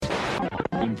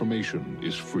information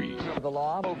is free. The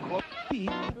law.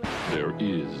 There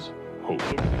is hope.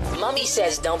 Mommy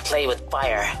says don't play with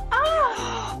fire.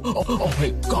 Oh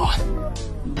my God.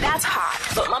 That's hot.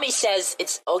 But Mommy says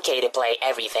it's okay to play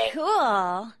everything.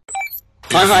 Cool.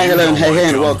 Hi, hello, and hey,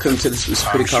 and welcome to this week's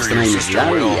Criticast. My name is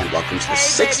Larry, and welcome to the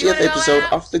 60th episode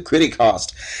of the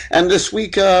Criticast. And this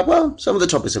week, some of the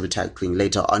topics I'll be tackling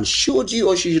later on. Should you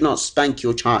or should you not spank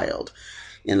your child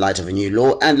in light of a new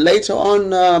law? And later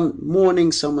on,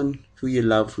 mourning someone who you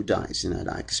love who dies,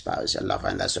 like a spouse, a lover,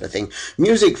 and that sort of thing.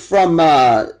 Music from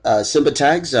Simba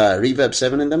Tags, Reverb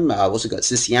 7 in them. I've also got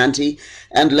Sisianti.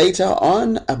 And later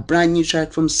on, a brand new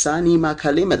track from Sani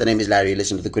Makalima. The name is Larry.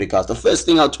 Listen to the Criticast. The first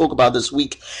thing I'll talk about this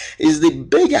week is the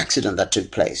big accident that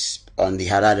took place on the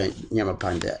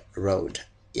Harare-Nyamapanda road.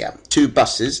 Yeah, two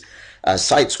buses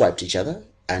sideswiped each other,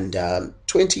 and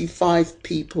 25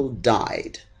 people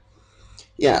died.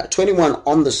 Yeah, 21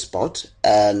 on the spot,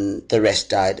 and the rest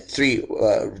died. 3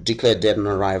 declared dead on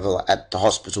arrival at the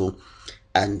hospital,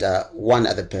 and one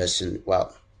other person,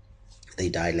 they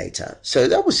died later. So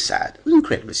that was sad. It was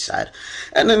incredibly sad.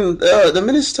 And then the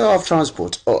Minister of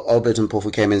Transport, Albert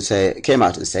Mpofu, came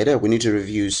out and said, we need to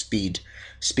review speed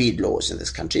laws in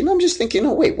this country. And I'm just thinking,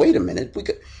 wait a minute.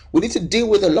 We need to deal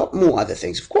with a lot more other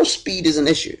things. Of course, speed is an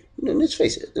issue. Let's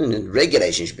face it.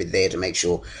 Regulation should be there to make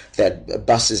sure that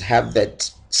buses have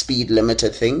that speed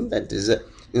limiter thing that is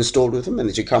installed with them and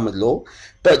that you come with law.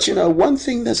 But, one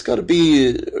thing that's got to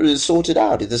be sorted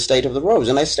out is the state of the roads.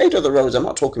 And by state of the roads, I'm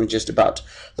not talking just about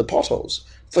the potholes.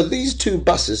 For these two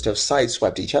buses to have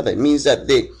sideswiped each other, it means that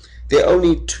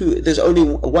there's only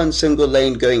one single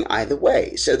lane going either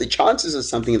way. So the chances of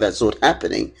something of that sort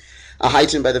happening are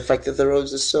heightened by the fact that the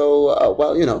roads are so,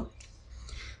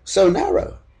 so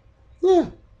narrow. Yeah.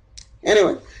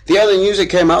 Anyway, the other news that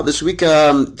came out this week,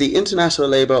 the International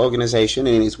Labour Organization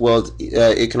in its World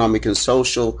Economic and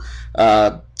Social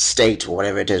State, or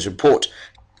whatever it is, report,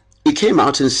 it came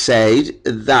out and said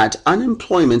that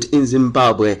unemployment in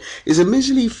Zimbabwe is a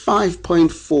measly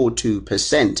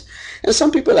 5.42%. And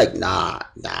some people are like, nah,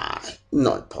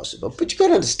 not possible. But you got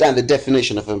to understand the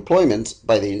definition of employment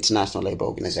by the International Labour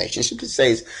Organization. It simply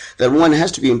says that one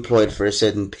has to be employed for a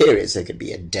certain period. So it could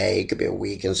be a day, it could be a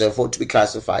week, and so forth, to be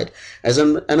classified as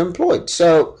unemployed.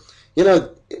 So,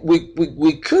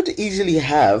 we could easily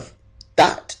have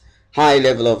that high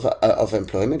level of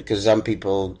employment, because some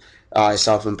people are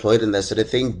self-employed and that sort of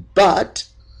thing, but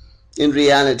in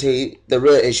reality, the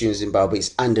real issue in Zimbabwe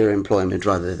is underemployment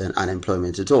rather than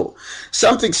unemployment at all.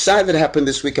 Something sad that happened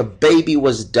this week: a baby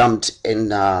was dumped in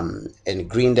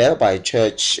Greendale by a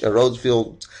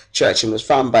Rhodefield church, and was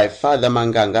found by Father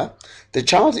Manganga. The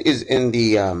child is in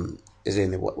the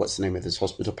what's the name of this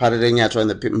hospital? Pararenyato, in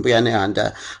the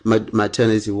Mbuyane and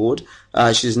maternity ward.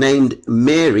 She's named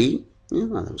Mary.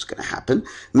 That was going to happen.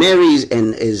 Mary is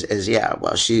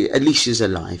at least she's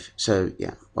alive. So,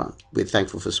 we're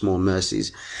thankful for small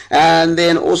mercies. And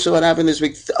then also what happened this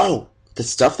week, the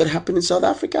stuff that happened in South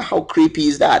Africa, how creepy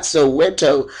is that? So,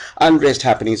 Soweto unrest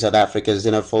happening in South Africa,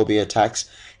 xenophobia attacks,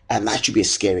 and that should be a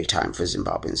scary time for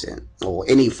Zimbabweans or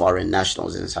any foreign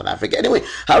nationals in South Africa. Anyway,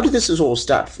 how did this all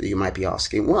start, you might be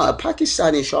asking? Well, a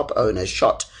Pakistani shop owner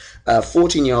shot a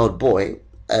 14-year-old boy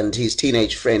and his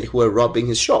teenage friend who were robbing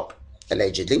his shop,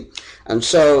 allegedly. And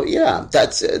so,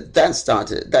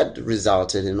 that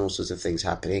resulted in all sorts of things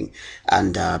happening,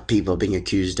 and people being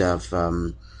accused of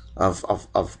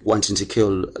wanting to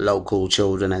kill local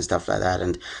children and stuff like that.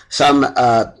 And some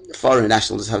foreign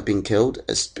nationals have been killed.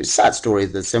 A sad story: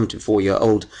 the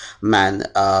 74-year-old man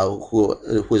who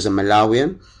was a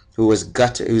Malawian, who was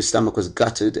gutted, whose stomach was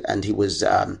gutted, and he was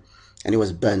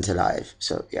burnt alive.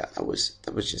 So that was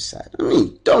just sad. I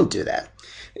mean, don't do that.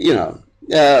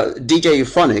 DJ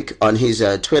Euphonic on his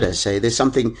Twitter say there's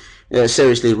something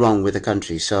seriously wrong with the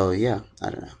country. So, I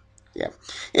don't know. Yeah.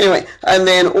 Anyway, and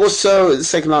then also the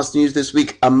second last news this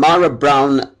week, Amara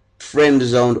Brown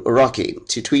friend-zoned Rocky.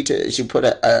 She put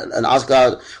an ask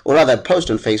out, or rather a post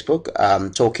on Facebook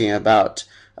talking about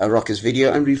Rocky's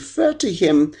video and referred to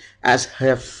him as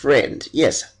her friend.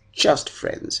 Yes, just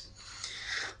friends.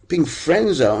 Being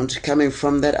friend-zoned coming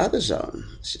from that other zone.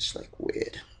 It's just like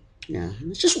weird. Yeah,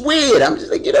 it's just weird. I'm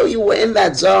just like, you were in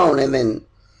that zone, and then,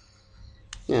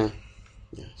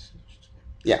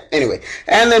 anyway.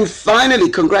 And then finally,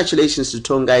 congratulations to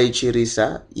Tongai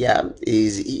Chirisa. Yeah,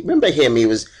 remember him? He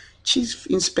was Chief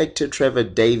Inspector Trevor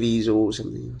Davies or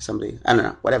somebody, I don't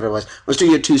know, whatever it was. Was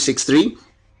Studio 263,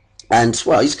 and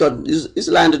he's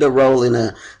landed a role in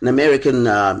an American,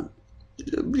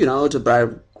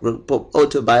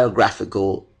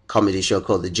 autobiographical comedy show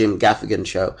called The Jim Gaffigan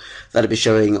Show that'll be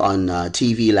showing on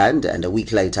TV Land, and a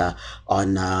week later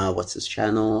on, what's this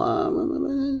channel?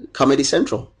 Comedy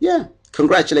Central. Yeah.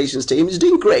 Congratulations to him. He's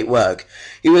doing great work.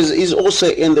 He's also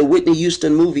in the Whitney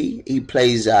Houston movie. He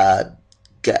plays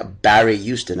Barry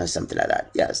Houston or something like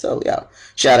that. Yeah, so yeah,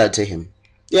 shout out to him.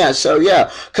 Yeah, so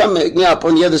yeah, coming up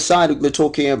on the other side, we're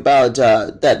talking about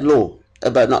that law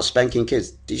about not spanking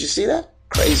kids. Did you see that?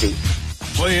 Crazy.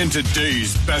 Playing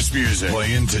today's best music.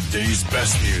 Playing today's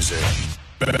best music.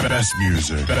 Best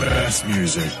music. Best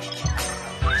music.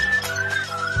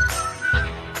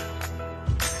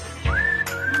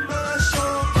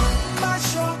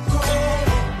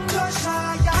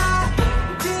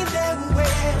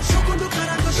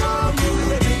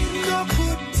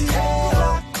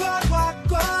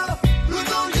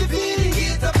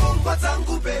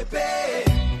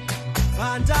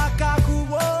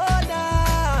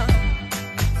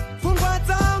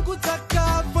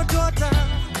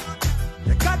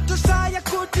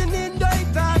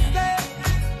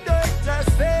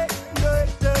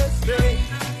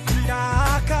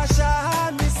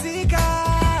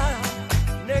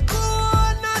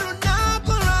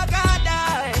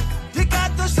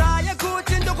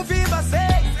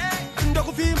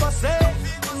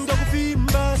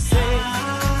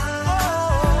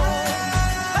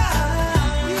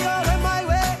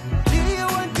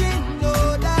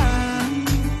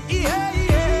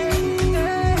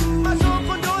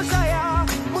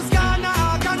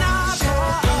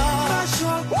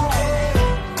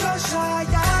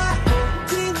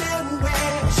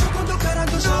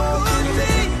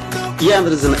 Yeah,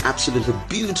 that is an absolutely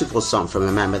beautiful song from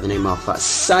a man by the name of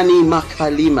Sunny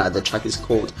Makalima. The track is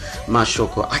called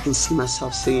Mashoko. I can see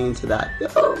myself singing to that.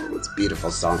 Oh, it's a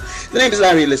beautiful song. The name is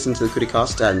Larry. Listen to the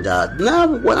Criticast, and now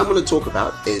what I'm going to talk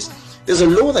about is there's a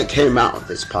law that came out of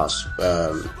this past.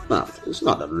 Well, it's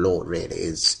not a law really.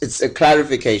 It's a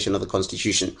clarification of the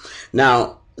Constitution.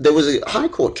 Now, there was a High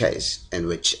Court case in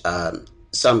which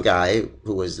some guy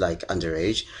who was like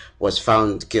underage was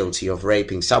found guilty of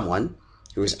raping someone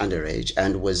who was underage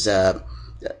and was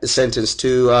sentenced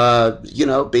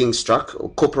to, being struck, or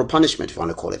corporal punishment, if you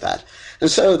want to call it that. And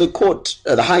so the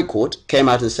High Court came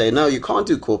out and said, no, you can't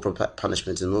do corporal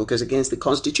punishment anymore because it's against the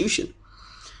Constitution.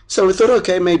 So we thought,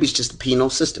 okay, maybe it's just the penal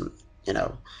system,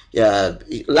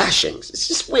 lashings. It's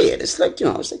just weird. It's like,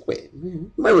 it's like weird.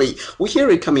 When we hear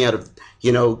it coming out of,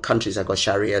 countries that got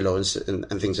Sharia laws and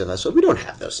things like that. So we don't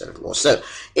have those sort of laws. So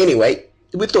anyway,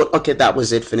 we thought, okay, that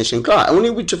was it, finishing car. Only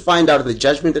we to find out in the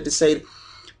judgment that they said,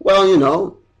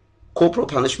 well, corporal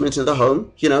punishment in the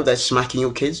home, that's smacking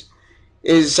your kids,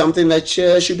 is something that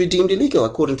should be deemed illegal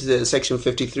according to the Section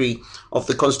 53 of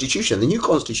the Constitution. The new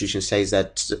Constitution says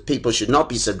that people should not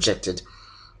be subjected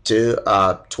to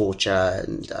torture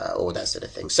and all that sort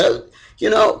of thing. So,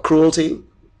 cruelty,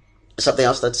 something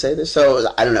else that say this.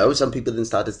 So, I don't know, some people then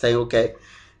started saying, okay,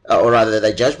 or rather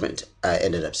their judgment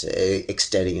ended up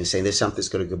extending and saying there's something that's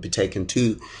going to be taken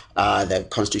to the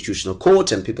Constitutional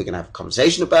Court and people can have a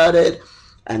conversation about it.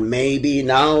 And maybe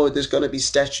now there's going to be a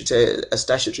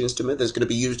statutory instrument that's going to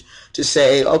be used to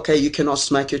say, okay, you cannot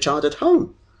smack your child at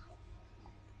home.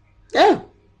 Yeah.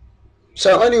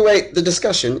 So anyway, the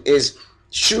discussion is,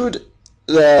 should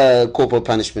the corporal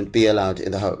punishment be allowed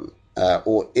in the home?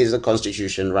 Or is the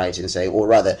Constitution right in saying, or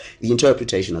rather the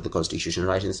interpretation of the Constitution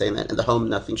right in saying that in the home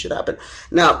nothing should happen?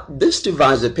 Now, this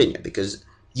divides opinion because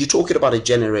you're talking about a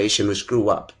generation which grew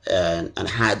up and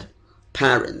had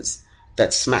parents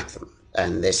that smacked them.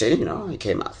 And they said, I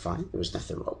came out fine. There was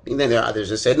nothing wrong. And then there are others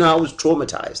that said, no, I was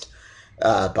traumatized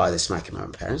by the smacking my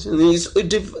own parents. And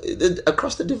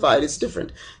across the divide, it's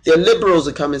different. There are liberals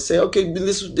that come and say, okay,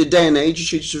 this is the day and age, you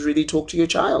should just really talk to your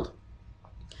child.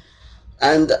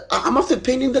 And I'm of the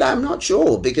opinion that I'm not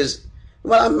sure because,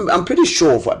 well, I'm pretty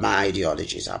sure of what my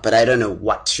ideologies are, but I don't know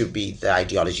what should be the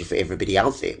ideology for everybody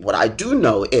out there. What I do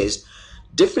know is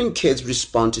different kids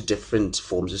respond to different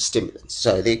forms of stimulants.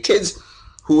 So there are kids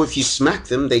who, if you smack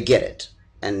them, they get it.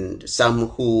 And some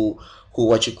who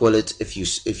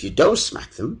if you don't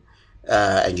smack them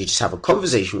and you just have a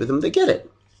conversation with them, they get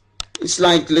it. It's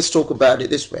like, let's talk about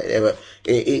it this way.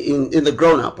 In the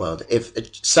grown-up world, if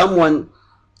someone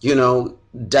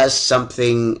does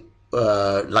something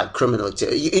like criminal,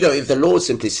 if the law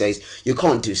simply says you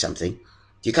can't do something,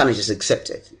 you kind of just accept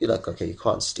it. You're like, okay, you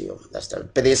can't steal.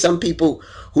 But there's some people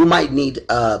who might need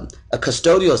a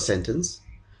custodial sentence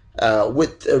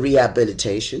with a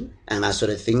rehabilitation and that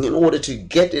sort of thing in order to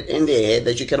get it in their head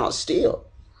that you cannot steal.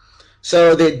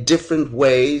 So there are different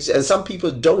ways, and some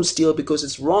people don't steal because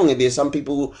it's wrong, and there's some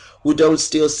people who don't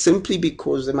steal simply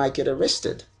because they might get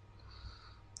arrested.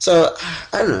 So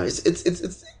I don't know. It's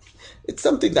it's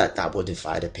something that will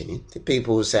divide opinion. The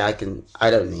people who say I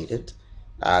don't need it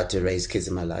to raise kids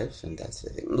in my life, and that's the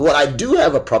thing. What I do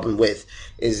have a problem with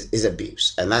is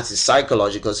abuse, and that is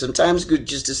psychological. Sometimes you could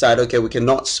just decide, okay, we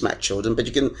cannot smack children, but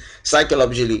you can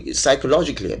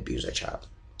psychologically abuse a child.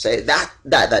 So that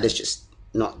is just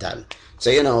not done. So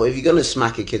if you're going to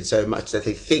smack a kid so much that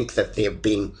they think that they're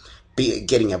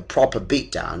getting a proper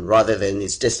beat down rather than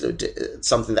it's just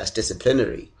something that's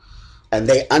disciplinary, and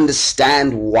they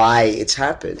understand why it's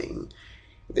happening,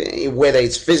 whether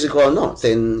it's physical or not,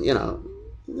 then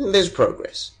there's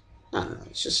progress. I don't know.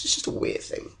 It's just a weird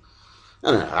thing.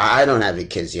 I don't know. I don't have any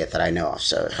kids yet that I know of.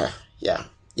 So that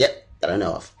I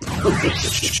know of.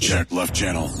 Check left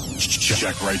channel.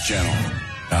 Check right channel.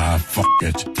 Fuck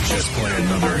it. Just play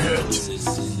another hit.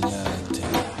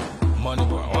 Money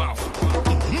boy, wow.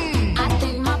 I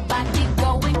think my body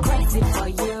going crazy for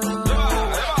you.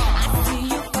 I see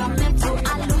you coming through, I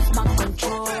lose my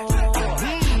control.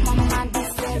 My mind is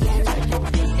saying,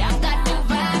 I've got to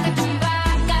back,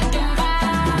 got to back.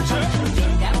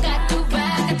 I've got to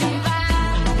back,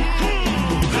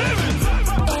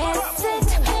 Is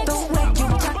it the way you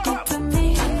talking to me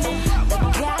that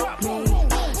got me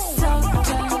so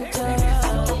turned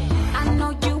up? I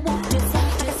know you want this, I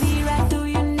can see right through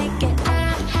your naked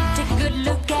eye. Take a good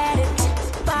look at it,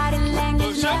 body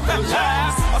language never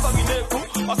lies.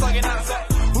 I'm talking outside.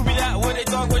 Who be that? What they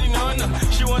talk? What you know? No.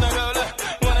 She wanna go look,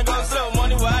 wanna go slow.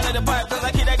 Money wild at the pipe, cause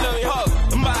I keep that glowy hug.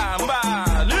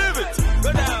 Mba, leave it.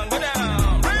 Go down,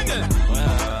 bring it.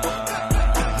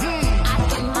 I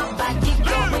think my body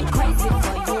going crazy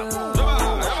for you.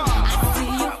 I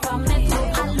see you coming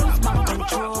through, I lose my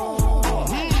control.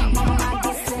 My mind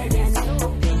is saying,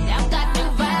 I've got to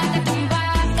back, got to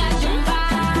back.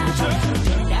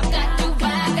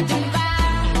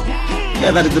 Yeah,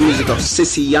 that is the music of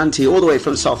Sissy Yanti, all the way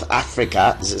from South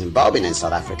Africa. This is Zimbabwean in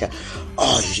South Africa.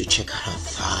 Oh, you should check out her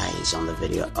thighs on the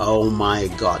video. Oh my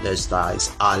God, those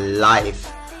thighs are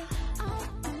life.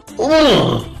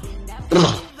 Oh.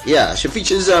 Yeah, she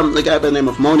features a guy by the name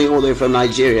of Moni, all the way from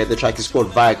Nigeria. The track is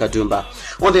called Vaya Kadumba.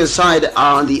 On the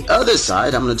other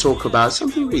side, I'm going to talk about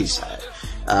something really sad.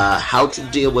 How to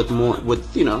deal with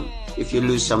if you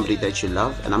lose somebody that you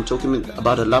love. And I'm talking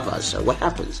about a lover. So what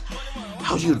happens?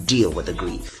 How do you deal with the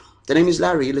grief? The name is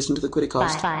Larry. You listen to the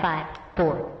Criticast. 5,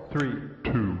 4, 3,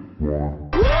 2, 1.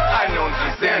 I know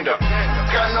Xander.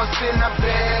 Gano sina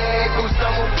beg,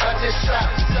 usamu pate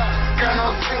shot.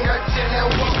 Gano singa tene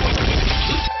wapo.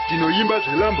 Kino yimba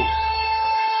zilambo.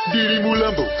 Diri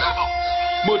mulambo.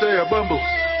 Mota ya bambo.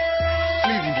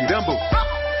 Sleazy girambo.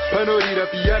 Panorira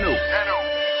piano.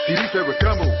 Sirisa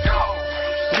recamo.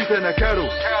 Lisa nakaro.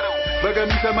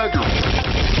 Bagamisa mago.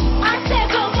 I said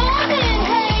good morning,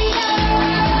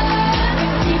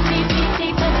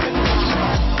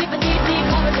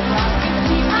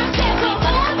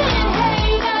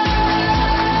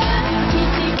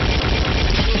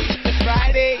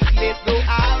 Friday, let's go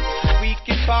out. We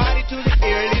can party to the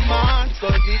early morning,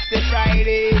 cause it's a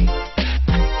Friday.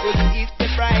 Cause it's a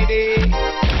Friday.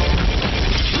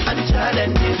 And the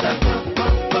challenges are come,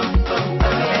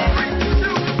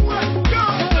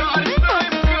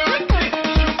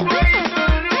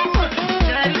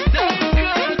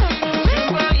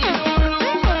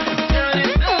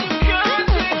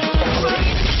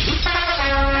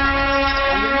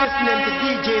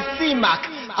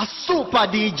 a super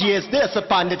DJs, this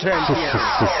upon the turntable.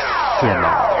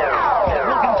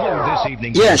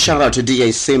 Yeah, shout out to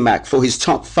DJ C-Mac for his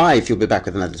top 5. He'll be back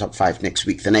with another top 5 next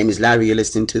week. The name is Larry. You're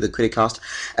listening to the Criticast.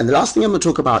 And the last thing I'm going to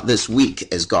talk about this week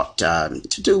has got to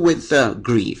do with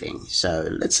grieving. So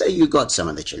let's say you got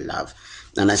someone that you love.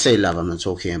 And I say love, I'm not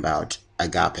talking about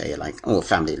agape,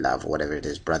 family love, or whatever it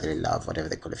is, brotherly love, whatever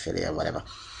they call it, philia, whatever.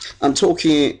 I'm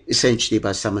talking essentially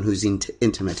about someone who's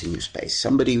intimate in your space,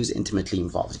 somebody who's intimately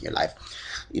involved in your life.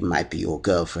 It might be your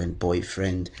girlfriend,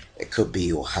 boyfriend, it could be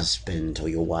your husband or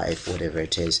your wife, whatever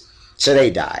it is. So they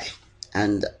die.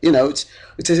 And, it's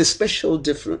a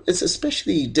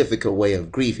especially difficult way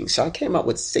of grieving. So I came up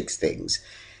with 6 things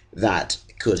that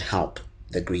could help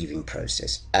the grieving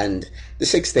process. And the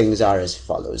 6 things are as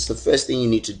follows. The first thing you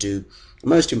need to do, the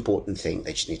most important thing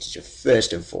that you need to do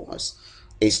first and foremost,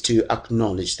 is to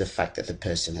acknowledge the fact that the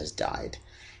person has died.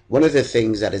 One of the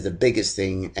things that is the biggest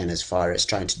thing, and as far as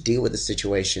trying to deal with the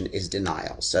situation, is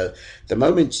denial. So the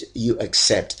moment you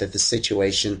accept that the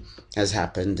situation has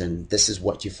happened and this is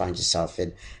what you find yourself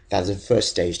in, that's the first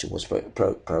stage towards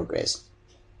progress.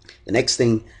 The next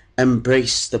thing,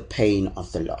 embrace the pain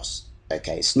of the loss.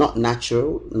 Okay, it's not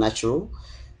natural.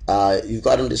 You've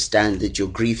got to understand that your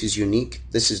grief is unique.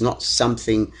 This is not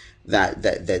something that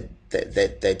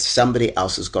that somebody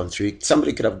else has gone through.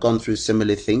 Somebody could have gone through a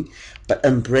similar thing, but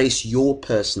embrace your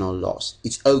personal loss.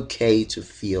 It's okay to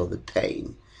feel the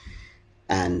pain.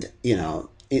 And, you know,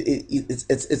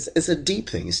 it's a deep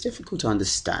thing. It's difficult to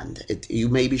understand. You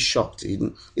may be shocked.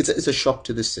 It's a shock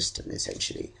to the system,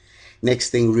 essentially.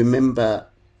 Next thing, remember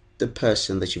the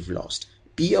person that you've lost.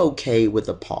 Be okay with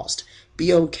the past.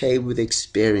 Be okay with the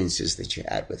experiences that you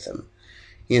had with them.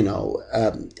 You know,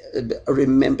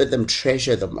 remember them,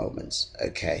 treasure the moments,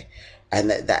 okay? And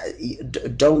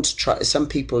that don't try. Some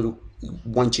people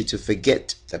want you to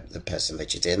forget the person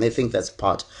that you did, and they think that's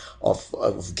part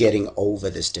of getting over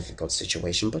this difficult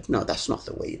situation. But no, that's not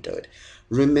the way you do it.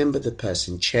 Remember the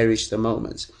person, cherish the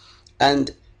moments,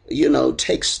 and, you know,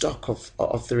 take stock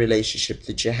of the relationship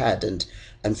that you had, and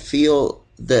feel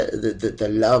the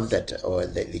love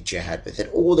that you had with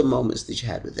it, all the moments that you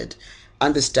had with it.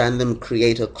 Understand them,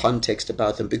 create a context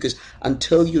about them, because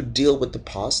until you deal with the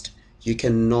past, you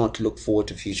cannot look forward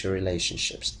to future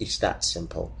relationships. It's that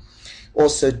simple.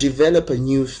 Also, develop a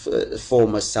new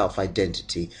form of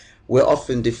self-identity. We're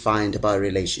often defined by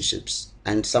relationships,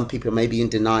 and some people may be in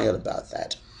denial about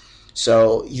that.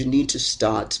 So you need to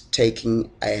start taking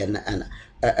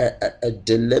a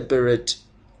deliberate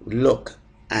look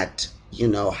at, you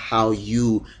know, how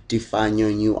you define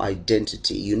your new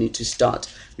identity. You need to start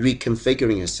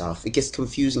reconfiguring yourself. It gets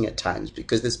confusing at times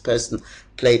because this person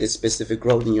played a specific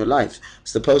role in your life.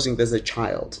 Supposing there's a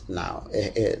child now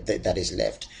that is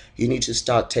left, you need to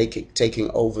start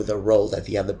taking over the role that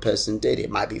the other person did.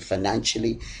 It might be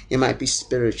financially, it might be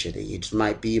spiritually, it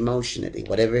might be emotionally,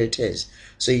 whatever it is.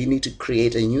 So you need to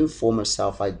create a new form of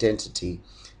self-identity.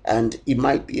 And you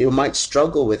might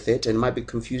struggle with it, and it might be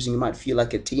confusing. You might feel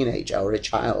like a teenager or a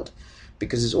child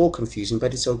because it's all confusing,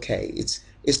 but it's okay. It's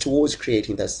towards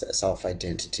creating that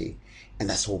self-identity, and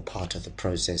that's all part of the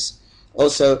process.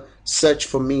 Also, search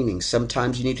for meaning.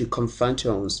 Sometimes you need to confront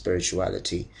your own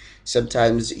spirituality.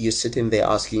 Sometimes you're sitting there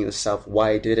asking yourself,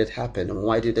 why did it happen? And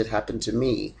why did it happen to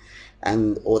me?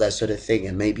 And all that sort of thing.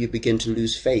 And maybe you begin to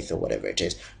lose faith or whatever it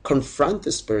is. Confront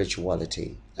the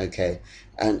spirituality, okay?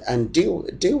 And deal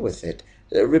with it.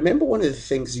 Remember, one of the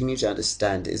things you need to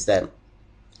understand is that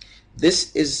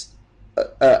this is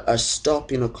a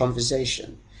stop in a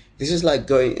conversation. This is like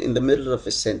going in the middle of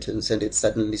a sentence and it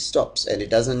suddenly stops and it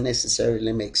doesn't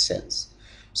necessarily make sense.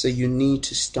 So you need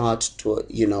to start to,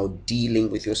 you know,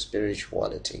 dealing with your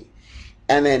spirituality.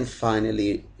 And then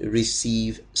finally,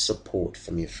 receive support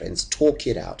from your friends. Talk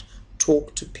it out.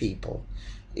 Talk to people.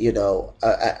 You know,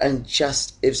 and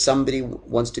just, if somebody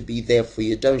wants to be there for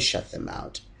you, don't shut them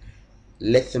out.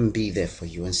 Let them be there for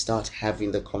you and start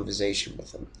having the conversation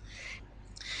with them.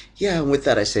 Yeah, and with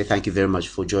that, I say thank you very much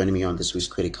for joining me on this week's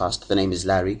Criticast. The name is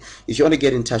Larry. If you want to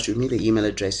get in touch with me, the email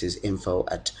address is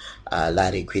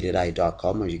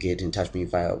info@larryquirirai.com, or you get in touch with me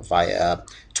via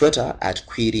Twitter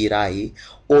 @quirirai,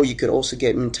 or you could also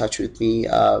get in touch with me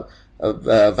via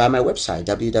my website,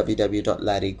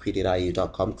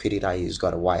 www.larryquirirai.com. Quirirai has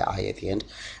got a Y-I at the end.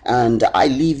 And I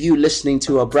leave you listening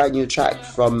to a brand new track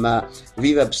from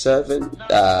Reverb Servant,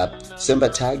 Simba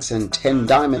Tags, and 10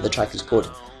 Diamond. The track is called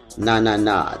Na Na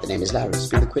Na. The name is Larry. It's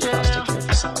been the Criticast. Take care of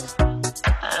yourself.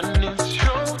 And it's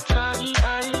showtime.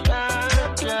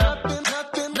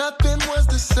 Nothing was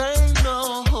the same,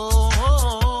 no.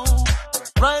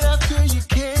 Right after you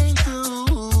came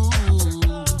through.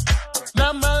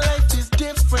 Now my life is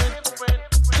different.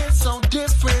 It's so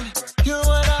different. You're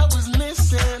what I was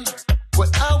missing.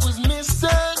 What I was missing.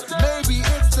 Maybe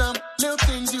it's some little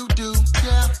things you do,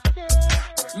 yeah.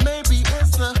 Maybe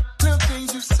it's the little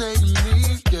things you say to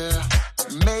me, yeah.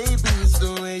 Maybe it's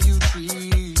the way you treat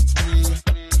me.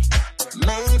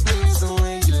 Maybe it's the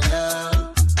way you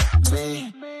love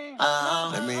me.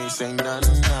 Let me sing na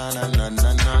na na na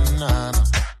na na na.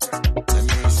 Let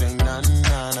me sing na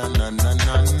na na na na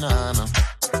na na.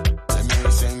 Let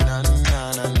me sing na na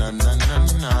na na na na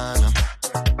na.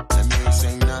 Let me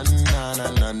sing na na na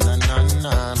na na na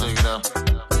na. Take it up.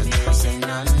 Let me sing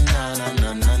na na na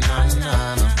na na na na.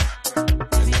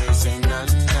 Let me sing na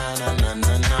na na na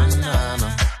na na na.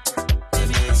 Let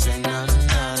me sing na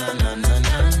na na na na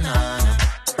na na.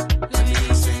 Let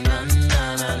me sing na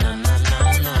na na na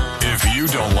na na. If you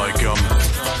don't like them,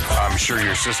 I'm sure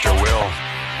your sister will.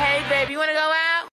 Hey, baby, you wanna go out?